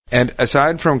And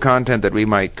aside from content that we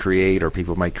might create or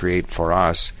people might create for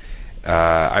us,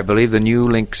 I believe the new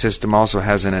Link system also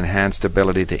has an enhanced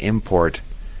ability to import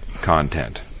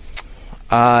content.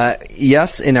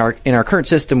 Yes, in our current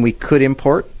system we could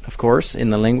import, of course. In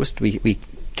the Linguist we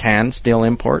can still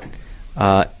import.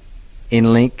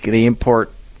 In Link, the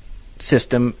import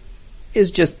system is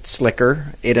just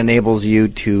slicker. It enables you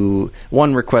to...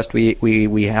 One request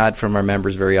we had from our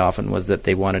members very often was that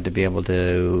they wanted to be able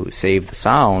to save the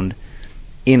sound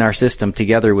in our system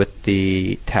together with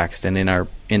the text. And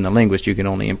in the Linguist, you can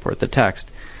only import the text.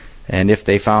 And if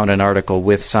they found an article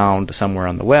with sound somewhere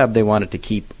on the web, they wanted to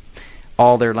keep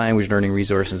all their language learning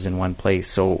resources in one place.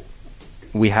 So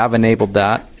we have enabled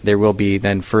that. There will be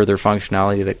then further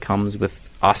functionality that comes with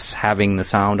us having the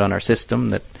sound on our system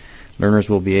that learners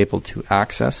will be able to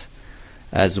access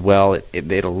as well.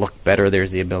 It'll look better.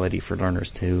 There's the ability for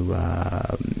learners to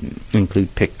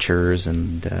include pictures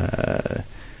and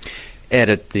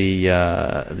edit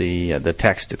the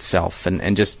text itself,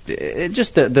 and just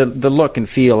the look and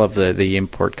feel of the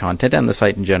import content and the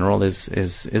site in general is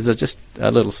just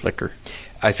a little slicker.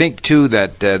 I think too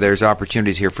that there's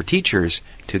opportunities here for teachers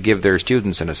to give their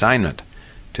students an assignment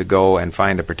to go and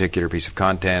find a particular piece of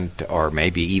content, or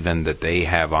maybe even that they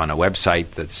have on a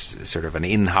website that's sort of an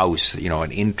in-house, an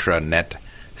intranet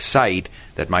site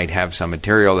that might have some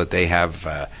material that they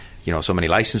have, so many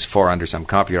license for under some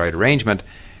copyright arrangement,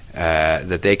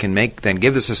 that they can then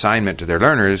give this assignment to their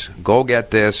learners, go get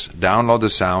this, download the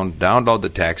sound, download the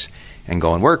text, and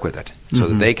go and work with it, so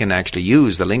that they can actually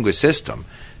use the Linguist system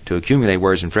to accumulate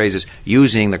words and phrases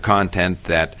using the content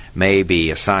that may be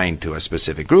assigned to a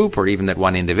specific group, or even that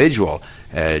one individual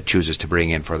chooses to bring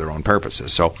in for their own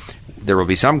purposes. So there will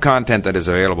be some content that is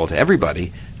available to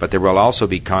everybody, but there will also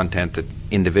be content that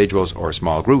individuals or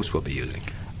small groups will be using.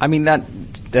 I mean,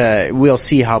 that we'll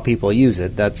see how people use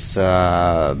it. That's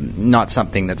not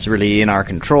something that's really in our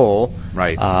control.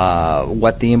 Right.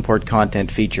 What the import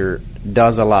content feature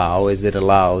does allow is it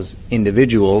allows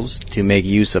individuals to make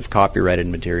use of copyrighted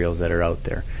materials that are out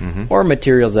there, or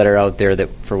materials that are out there that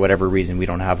for whatever reason we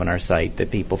don't have on our site that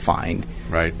people find,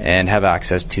 right, and have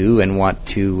access to and want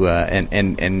to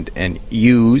and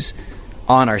use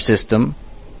on our system,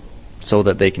 so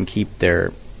that they can keep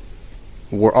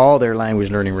all their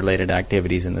language learning related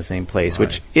activities in the same place, right,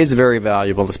 which is very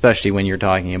valuable, especially when you're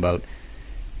talking about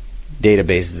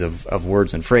databases of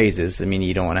words and phrases. I mean,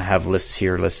 you don't want to have lists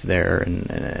here, lists there,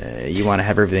 and you want to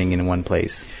have everything in one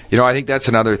place. I think that's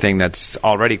another thing that's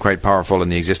already quite powerful in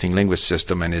the existing Linguist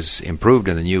system and is improved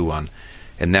in the new one,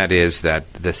 and that is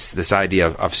that this idea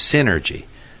of synergy,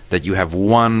 that you have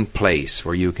one place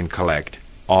where you can collect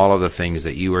all of the things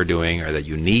that you are doing or that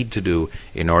you need to do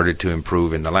in order to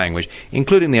improve in the language,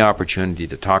 including the opportunity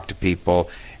to talk to people.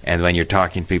 And when you're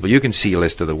talking to people, you can see a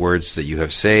list of the words that you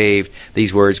have saved.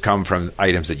 These words come from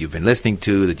items that you've been listening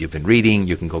to, that you've been reading.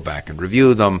 You can go back and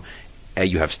review them.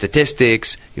 You have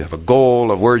statistics. You have a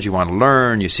goal of words you want to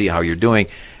learn. You see how you're doing.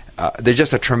 There's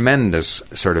just a tremendous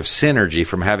sort of synergy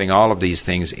from having all of these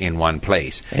things in one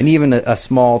place. And even a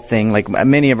small thing, like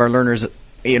many of our learners,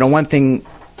 one thing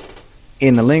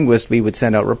in the Linguist, we would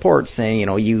send out reports saying,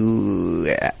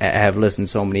 you have listened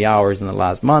so many hours in the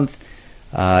last month.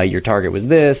 Your target was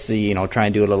this, try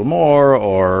and do a little more,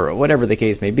 or whatever the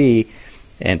case may be.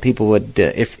 And people would,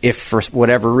 if for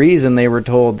whatever reason they were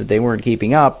told that they weren't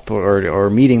keeping up or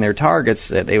meeting their targets,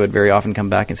 they would very often come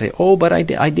back and say, oh, but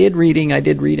I did read,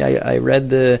 I read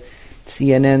the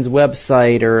CNN's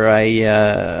website, or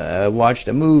I watched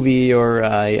a movie, or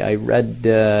I read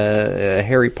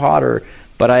Harry Potter,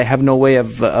 but I have no way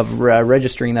of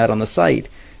registering that on the site.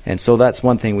 And so that's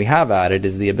one thing we have added,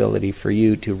 is the ability for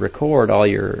you to record all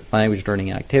your language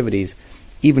learning activities,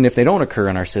 even if they don't occur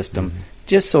in our system,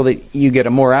 just so that you get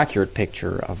a more accurate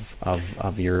picture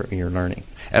of your learning.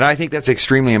 And I think that's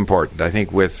extremely important. I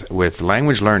think with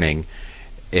language learning,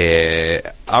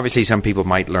 obviously some people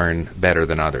might learn better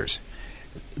than others.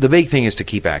 The big thing is to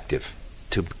keep active,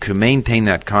 to maintain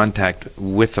that contact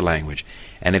with the language.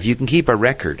 And if you can keep a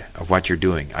record of what you're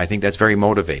doing, I think that's very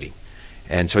motivating.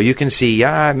 And so you can see,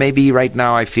 maybe right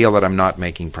now I feel that I'm not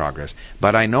making progress.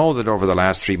 But I know that over the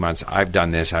last 3 months I've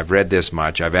done this, I've read this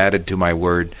much, I've added to my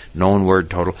known word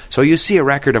total. So you see a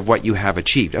record of what you have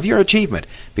achieved, of your achievement,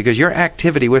 because your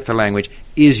activity with the language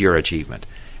is your achievement.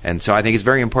 And so I think it's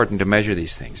very important to measure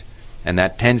these things. And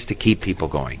that tends to keep people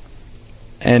going.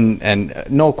 And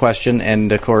no question,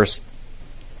 and of course,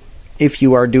 if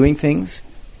you are doing things,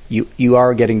 you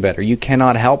are getting better. You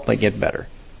cannot help but get better.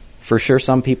 For sure,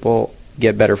 some people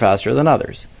get better faster than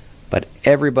others, but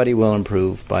everybody will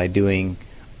improve by doing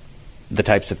the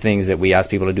types of things that we ask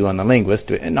people to do on the Linguist.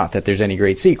 Not that there's any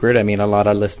great secret. I mean, a lot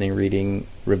of listening, reading,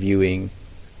 reviewing,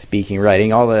 speaking,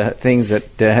 writing, all the things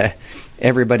that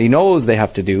everybody knows they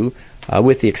have to do,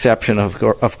 with the exception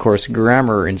of course,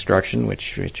 grammar instruction,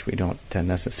 which we don't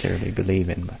necessarily believe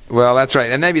in. But. Well, that's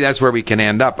right. And maybe that's where we can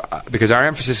end up, because our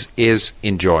emphasis is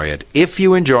enjoy it. If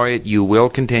you enjoy it, you will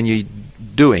continue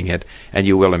doing it, and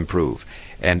you will improve.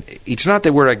 And it's not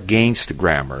that we're against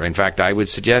grammar. In fact, I would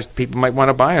suggest people might want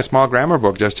to buy a small grammar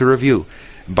book just to review.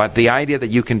 But the idea that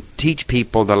you can teach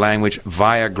people the language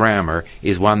via grammar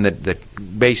is one that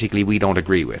basically we don't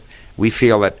agree with. We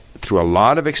feel that through a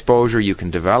lot of exposure, you can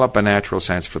develop a natural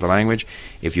sense for the language.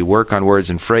 If you work on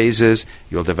words and phrases,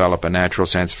 you'll develop a natural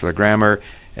sense for the grammar,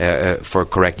 for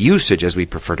correct usage, as we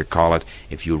prefer to call it.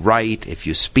 If you write, if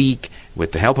you speak,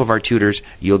 with the help of our tutors,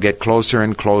 you'll get closer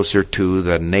and closer to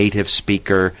the native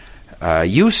speaker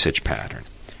usage pattern.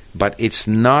 But it's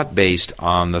not based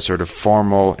on the sort of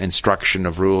formal instruction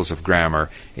of rules of grammar.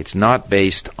 It's not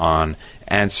based on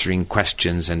answering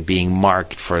questions and being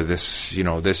marked for this,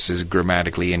 this is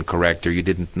grammatically incorrect, or you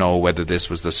didn't know whether this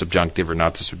was the subjunctive or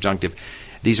not the subjunctive.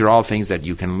 These are all things that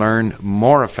you can learn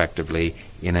more effectively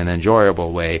in an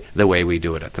enjoyable way, the way we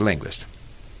do it at the Linguist.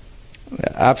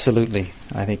 Absolutely.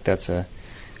 I think that's a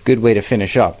good way to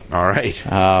finish up. All right.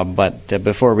 But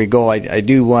before we go, I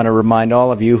do want to remind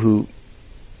all of you who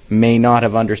may not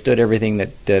have understood everything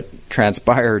that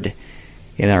transpired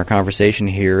in our conversation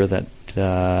here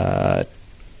that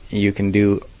you can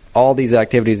do all these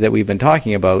activities that we've been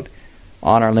talking about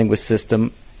on our Linguist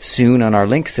system, soon on our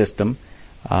LingQ system.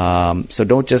 So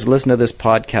don't just listen to this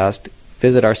podcast.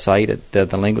 Visit our site at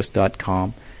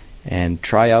thelinguist.com and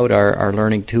try out our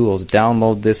learning tools.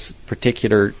 Download this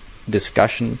particular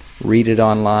discussion, read it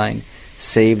online,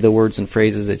 save the words and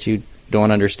phrases that you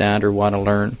don't understand or want to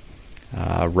learn.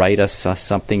 Write us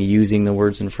something using the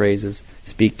words and phrases.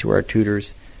 Speak to our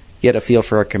tutors. Get a feel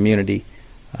for our community.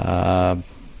 Come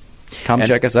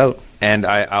check us out. And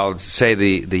I'll say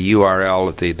the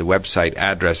URL, the website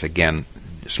address again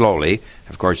slowly.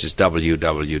 Of course, it's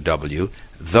www.thelinguist,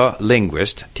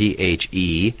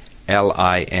 TheLinguist,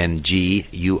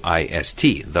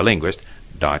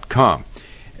 thelinguist.com.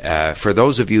 For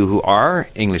those of you who are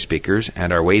English speakers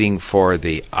and are waiting for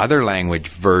the other language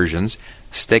versions,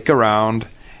 stick around,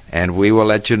 and we will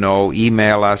let you know.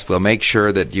 Email us. We'll make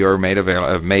sure that you're made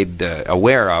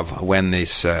aware of when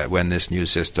this new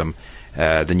system,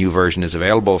 the new version, is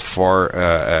available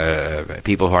for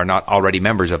people who are not already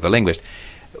members of the Linguist.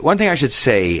 One thing I should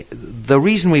say: the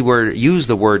reason we use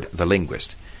the word the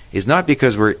Linguist is not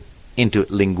because we're into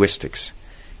linguistics.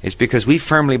 It's because we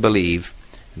firmly believe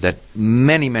that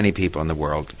many, many people in the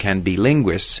world can be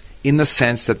linguists in the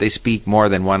sense that they speak more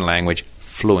than one language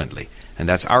fluently. And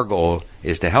that's our goal,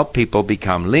 is to help people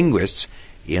become linguists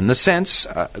in the sense,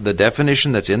 the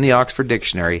definition that's in the Oxford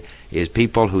Dictionary is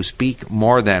people who speak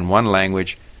more than one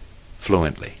language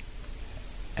fluently.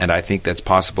 And I think that's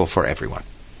possible for everyone.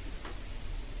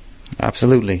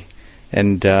 Absolutely.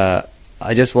 And I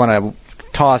just want to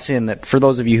toss in that for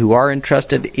those of you who are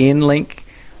interested in LingQ,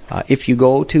 if you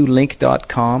go to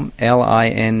lingq.com,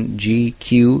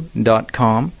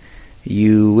 LingQ.com,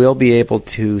 you will be able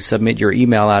to submit your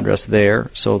email address there,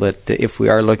 so that if we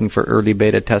are looking for early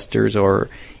beta testers, or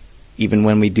even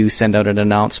when we do send out an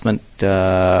announcement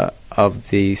of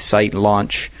the site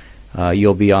launch,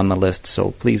 you'll be on the list. So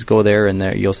please go there, and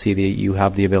there you'll see you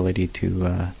have the ability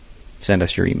to send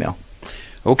us your email.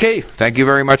 Okay. Thank you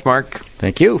very much, Mark.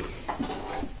 Thank you.